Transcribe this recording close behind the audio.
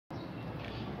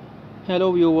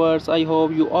Hello viewers, I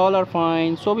hope you all are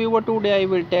fine. So viewer, today I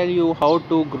will tell you how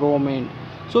to grow mint.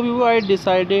 So viewer, I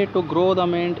decided to grow the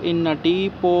mint in a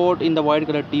teapot, in the white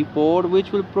color teapot,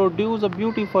 which will produce a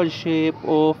beautiful shape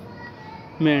of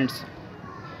mints.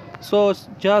 So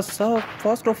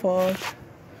first of all,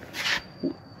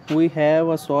 we have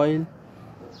a soil.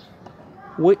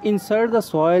 We insert the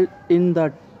soil in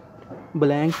the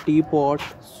blank teapot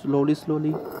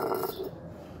slowly.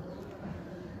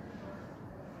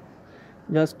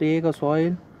 Just take a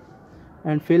soil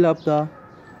and fill up the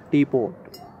teapot.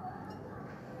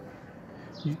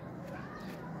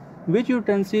 Which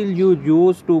utensil you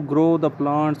use to grow the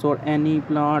plants or any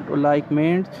plant like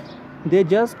mints, they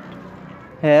just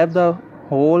have the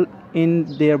hole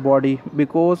in their body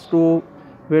because to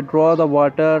withdraw the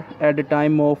water at the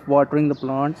time of watering the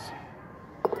plants.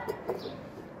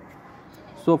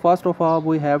 So first of all,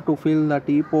 we have to fill the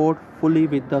teapot fully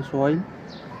with the soil.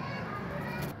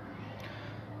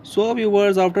 So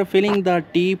viewers, after filling the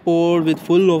teapot with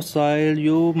full of soil,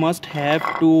 you must have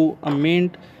to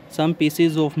mint some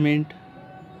pieces of mint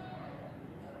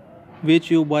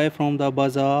which you buy from the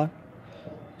bazaar.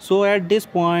 So at this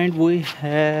point we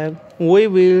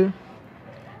will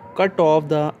cut off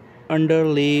the under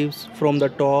leaves from the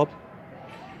top.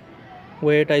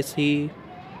 Wait,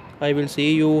 I will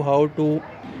see you how to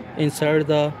insert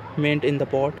the mint in the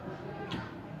pot.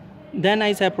 Then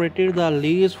I separated the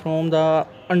leaves from the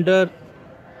under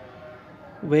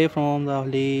way from the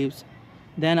leaves.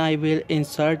 Then I will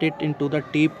insert it into the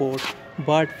teapot.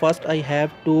 But first I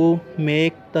have to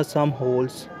make some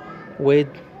holes with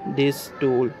this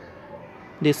tool.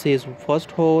 This is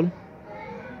first hole,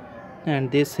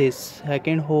 and this is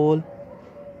second hole,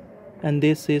 and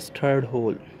this is third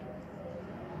hole.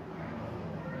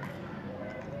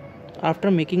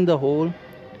 After making the hole,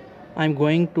 I'm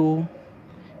going to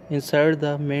insert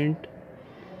the mint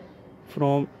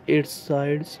from its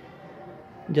sides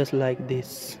just like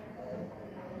this,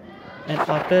 and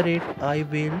after it I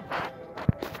will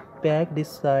pack this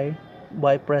side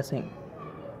by pressing.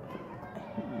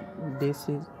 This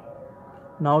is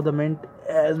now the mint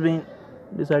has been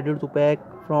decided to pack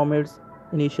from its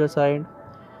initial side.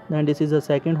 Then this is the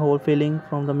second hole filling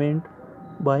from the mint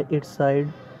by its side.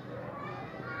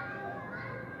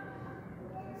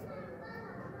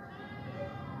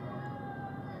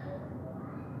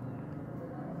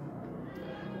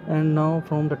 And now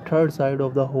from the third side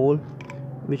of the hole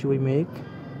which we make.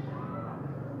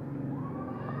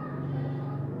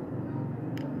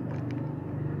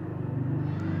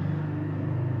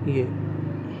 Yeah.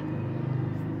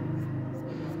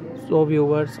 So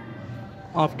viewers,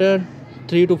 after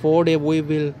 3 to 4 days we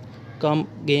will come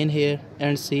again here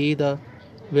and see the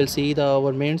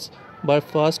our mints, but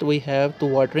first we have to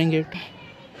watering it.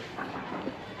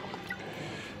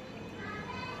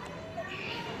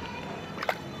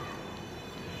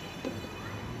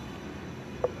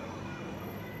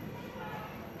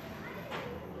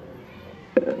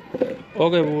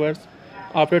 Okay viewers,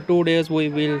 after 2 days we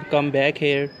will come back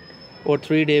here, or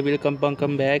 3 days we'll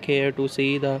come back here to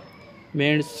see the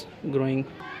mints growing.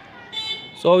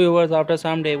 So viewers, after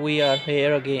some day we are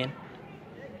here again.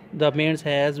 The mints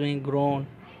has been grown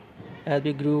as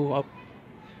we grew up.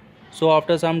 So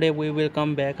after some day we will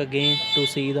come back again to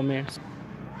see the mints.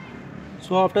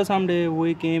 So after some day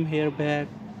we came here back.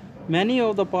 Many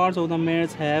of the parts of the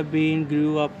mints have been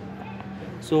grew up,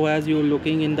 so as you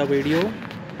looking in the video.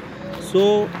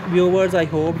 So viewers, I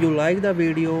hope you like the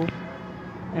video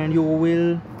and you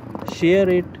will share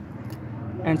it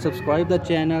and subscribe the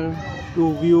channel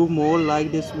to view more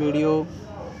like this video.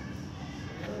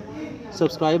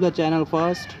 Subscribe the channel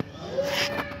first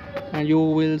and you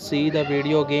will see the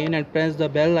video again, and press the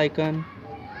bell icon.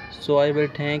 So I will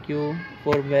thank you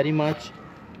for very much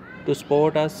to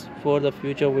support us for the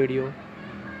future video.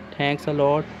 Thanks a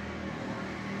lot.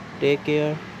 Take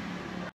care.